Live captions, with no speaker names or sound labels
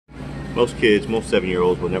Most kids, most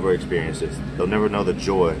 7-year-olds will never experience this. They'll never know the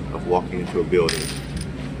joy of walking into a building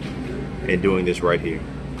and doing this right here.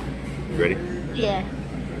 You ready? Yeah.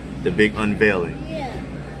 The big unveiling. Yeah.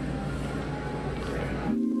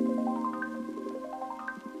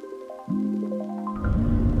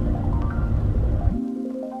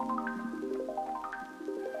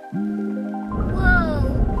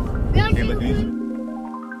 Whoa. Hey, look, these.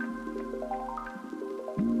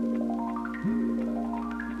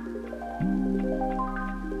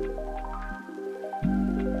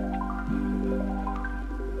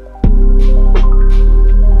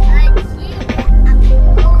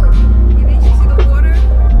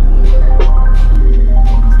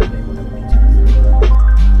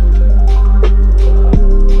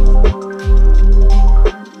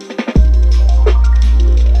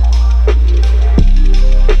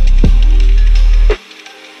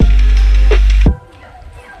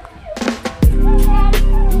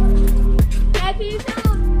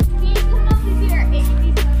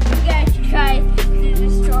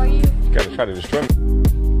 Try to destroy me.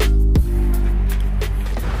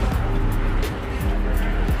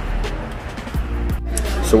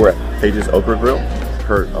 So we're at Paige's Okra Grill.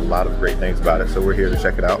 Heard a lot of great things about it, so we're here to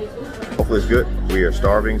check it out. Hopefully it's good. We are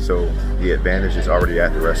starving, so the advantage is already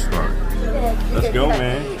at the restaurant. Let's go,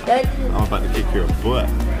 man. I'm about to kick your butt.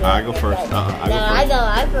 I go first. I go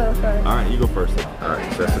first. All right, you go first then. All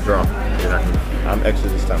right, so that's the draw. I'm extra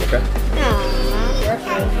this time, okay?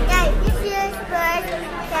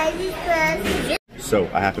 So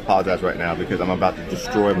I have to apologize right now because I'm about to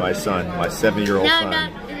destroy my son, my 7-year-old son,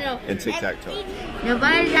 in tic-tac-toe.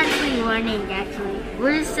 Nobody's actually winning, actually.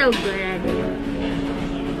 We're just so good at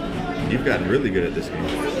it. You've gotten really good at this game.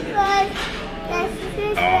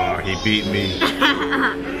 Oh, he beat me. Good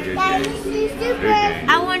game.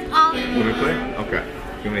 I want all. You want me to play? Okay.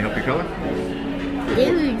 You want me to help you color?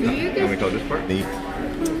 Dude, you want me to color this part? Neat.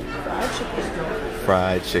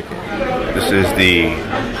 Fried chicken. This is the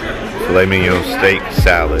filet mignon steak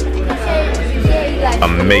salad.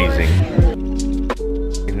 Amazing.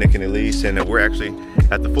 Nick and Elise, and we're actually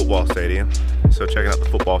at the football stadium, so checking out the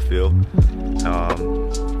football field.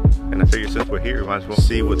 And I figured since we're here, we might as well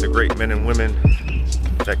see what the great men and women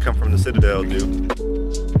that come from the Citadel do.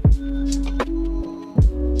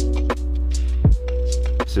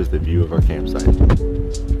 This is the view of our campsite.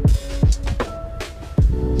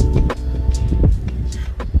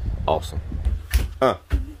 Awesome.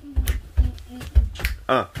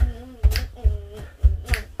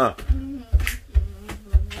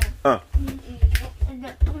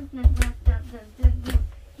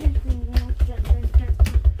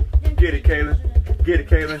 Get it, Kaylin. Get it,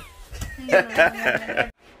 Kaylin.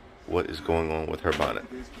 What is going on with her bonnet?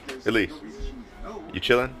 Elise, you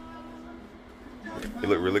chilling? You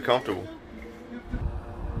look really comfortable.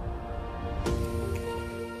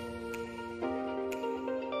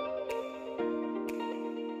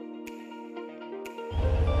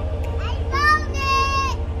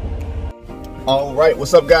 All right,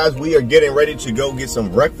 what's up, guys? We are getting ready to go get some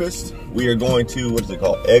breakfast. We are going to, what is it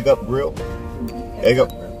called? Egg up grill? Eggs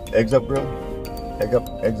up grill?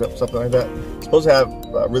 Eggs up, something like that. It's supposed to have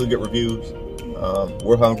really good reviews.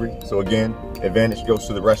 We're hungry, so again, advantage goes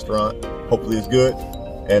to the restaurant. Hopefully it's good,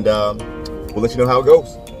 and we'll let you know how it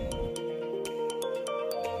goes.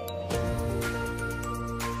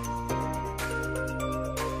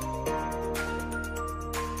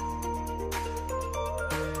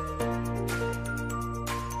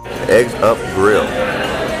 Eggs Up Grill.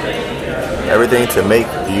 Everything to make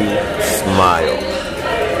you smile.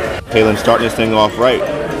 Kaylin starting this thing off right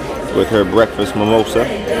with her breakfast mimosa.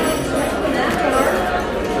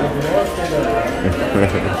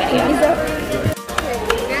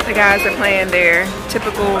 The guys are playing their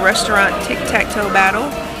typical restaurant tic-tac-toe battle.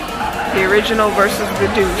 The original versus the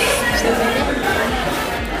deuce.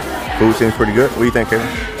 Food seems pretty good. What do you think, Kaylin?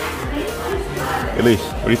 Elise,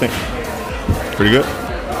 what do you think? Pretty good?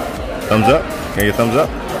 Thumbs up? Can I get a thumbs up?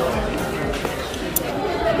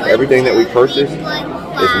 Everything that we purchased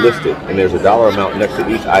is listed, and there's a dollar amount next to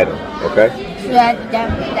each item, okay?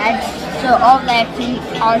 So all that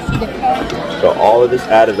policy to pay. So all of this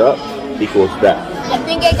added up equals that. I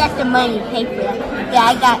think I got the money to pay for that. Yeah,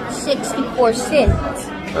 I got 64 cents.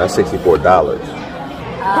 That's $64.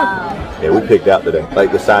 Yeah, we picked out today.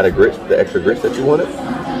 Like the side of grits, the extra grits that you wanted,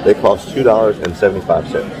 they cost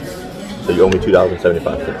 $2.75. So you owe me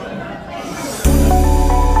 $2.75.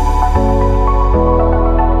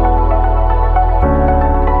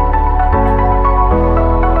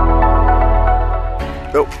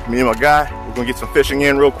 So, me and my guy, we're gonna get some fishing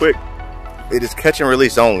in real quick. It is catch and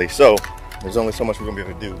release only, so there's only so much we're gonna be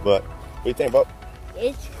able to do. But what do you think, Bob?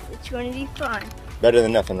 It's going to be fun. Better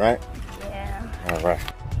than nothing, right? Yeah. All right.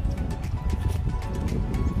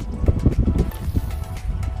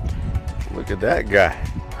 Look at that guy.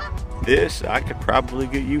 This I could probably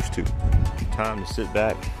get used to. Time to sit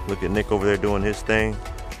back, look at Nick over there doing his thing.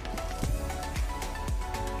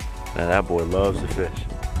 Now that boy loves to fish.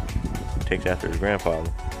 Takes after his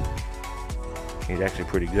grandfather. He's actually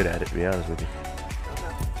pretty good at it, to be honest with you.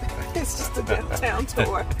 It's just a downtown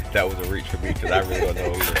tour. That was a reach for me because I really don't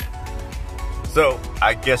know either. So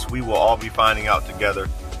I guess we will all be finding out together.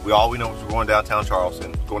 All we know is we're going downtown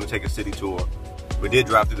Charleston, going to take a city tour. We did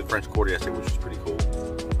drive through the French Quarter yesterday, which was pretty cool.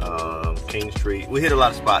 King Street. We hit a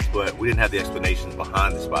lot of spots, but we didn't have the explanations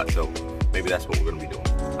behind the spots, so maybe that's what we're going to be doing.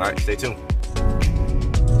 All right, stay tuned.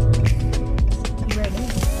 Ready?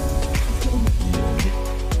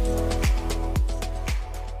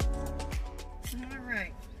 All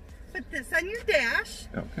right. Put this on your dash.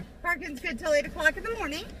 Okay. Parking's good till 8 o'clock in the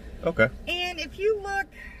morning. Okay. And if you look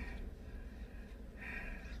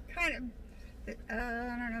kind of, I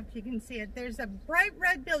don't know if you can see it. There's a bright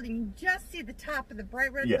red building. You just see the top of the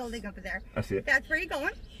bright red building over there. I see it. That's where you're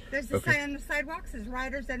going. There's the sign on the sidewalks. There's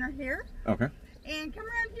riders enter here. Okay. And come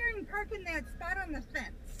around here and park in that spot on the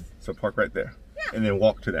fence. So park right there. Yeah. And then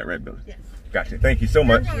walk to that red building. Yes. Gotcha. Thank you so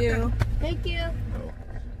much. You're welcome. Thank you.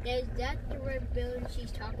 Is that the red building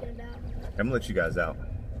she's talking about? I'm going to let you guys out.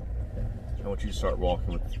 I want you to start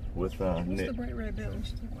walking with What's Nick. the bright red building?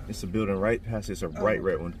 It's a building right past. It's a bright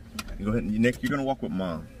red one. You go ahead, and Nick. You're gonna walk with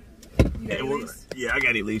Mom. You got Elise? Yeah, I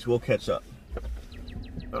got Elise. We'll catch up.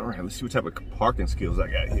 All right, let's see what type of parking skills I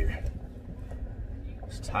got here.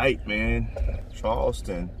 It's tight, man.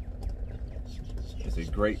 Charleston is a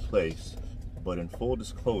great place, but in full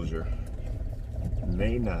disclosure,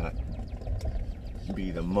 may not be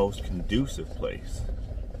the most conducive place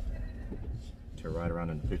to ride around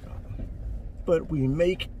in the pickup. But we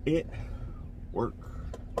make it work.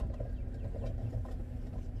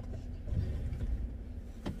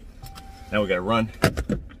 Now we gotta run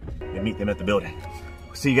and meet them at the building.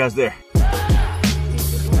 See you guys there.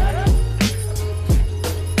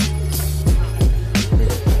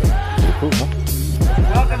 Cool, huh?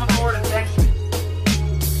 Welcome aboard and thank you.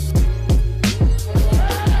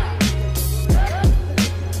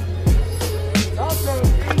 Also,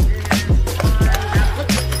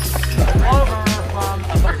 over from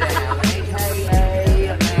Upper Dam,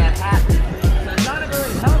 aka Manhattan. So not a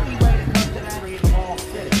very healthy way to come to every small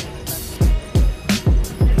city.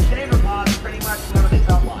 And shaver pods pretty much whatever they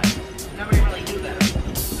felt like. Nobody really knew that.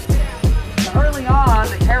 So early on,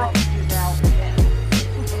 the Carroll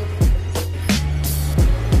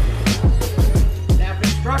 2010. Now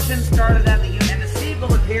construction started at the unit, and the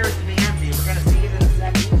Seagull appears to be empty. We're going to see it in a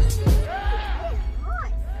second.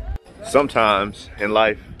 Sometimes in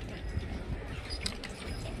life,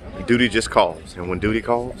 duty just calls, and when duty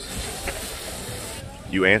calls,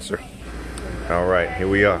 you answer. All right, here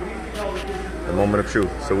we are, the moment of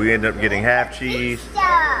truth. So we ended up getting half cheese,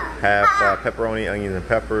 half pepperoni, onions, and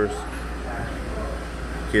peppers.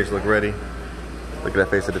 Kids look ready. Look at that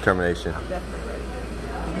face of determination.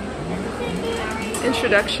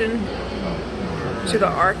 Introduction to the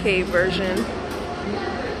arcade version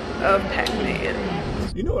of Pac-Man.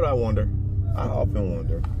 You know what I wonder? I often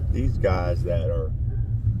wonder, these guys that are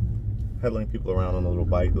peddling people around on a little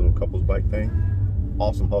bike, little couples bike thing,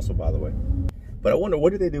 awesome hustle, by the way. But I wonder,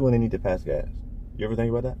 what do they do when they need to pass gas? You ever think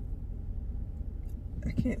about that?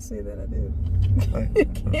 I can't say that I do.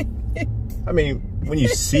 I mean, when you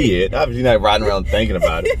see it, obviously you're not riding around thinking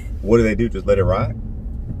about it. What do they do? Just let it ride?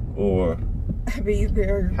 Or I mean,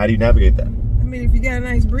 how do you navigate that? I mean, if you got a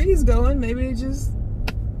nice breeze going, maybe it just,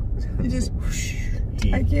 whoosh.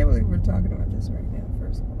 I can't believe we're talking about this right now,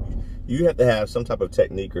 first of all. You have to have some type of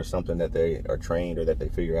technique or something that they are trained or that they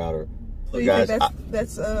figure out. Or So you think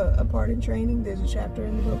that's a part in training? There's a chapter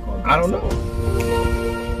in the book called I don't know.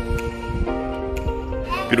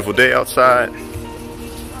 Beautiful day outside.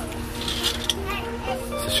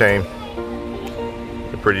 It's a shame.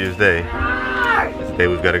 The prettiest day is the day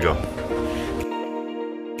we've got to go.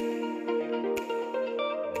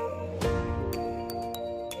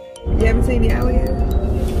 You haven't seen the alligator?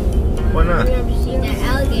 Why not? I've never seen that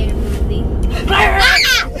alligator movie.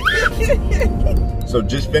 So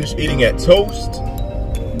just finished eating at Toast.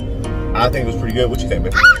 I think it was pretty good. What you think,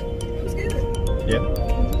 babe? It was good. Yeah.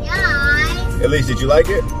 Guys. At least, did you like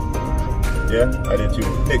it? Yeah, I did too.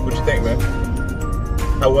 Nick, what you think, man?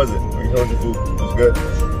 How was it? When you told your food, it was good.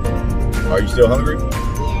 Are you still hungry?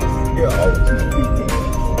 Yeah, always.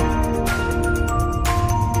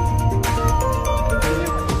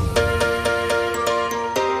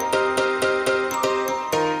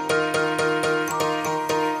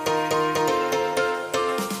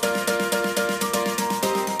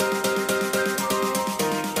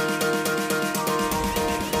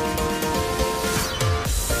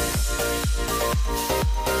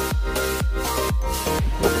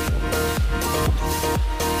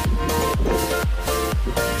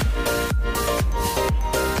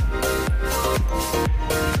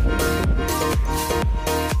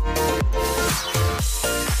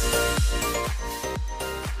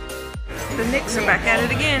 at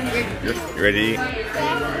it again. You ready to eat?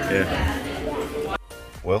 Yeah.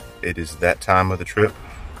 Well, it is that time of the trip.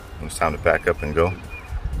 It's time to pack up and go.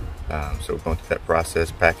 So we're going through that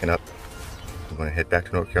process, packing up. We're going to head back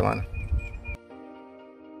to North Carolina.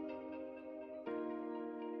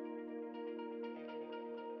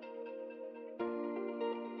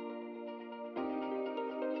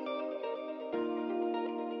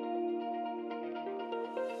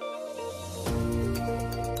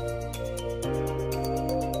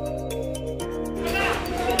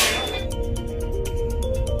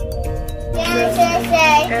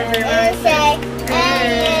 Say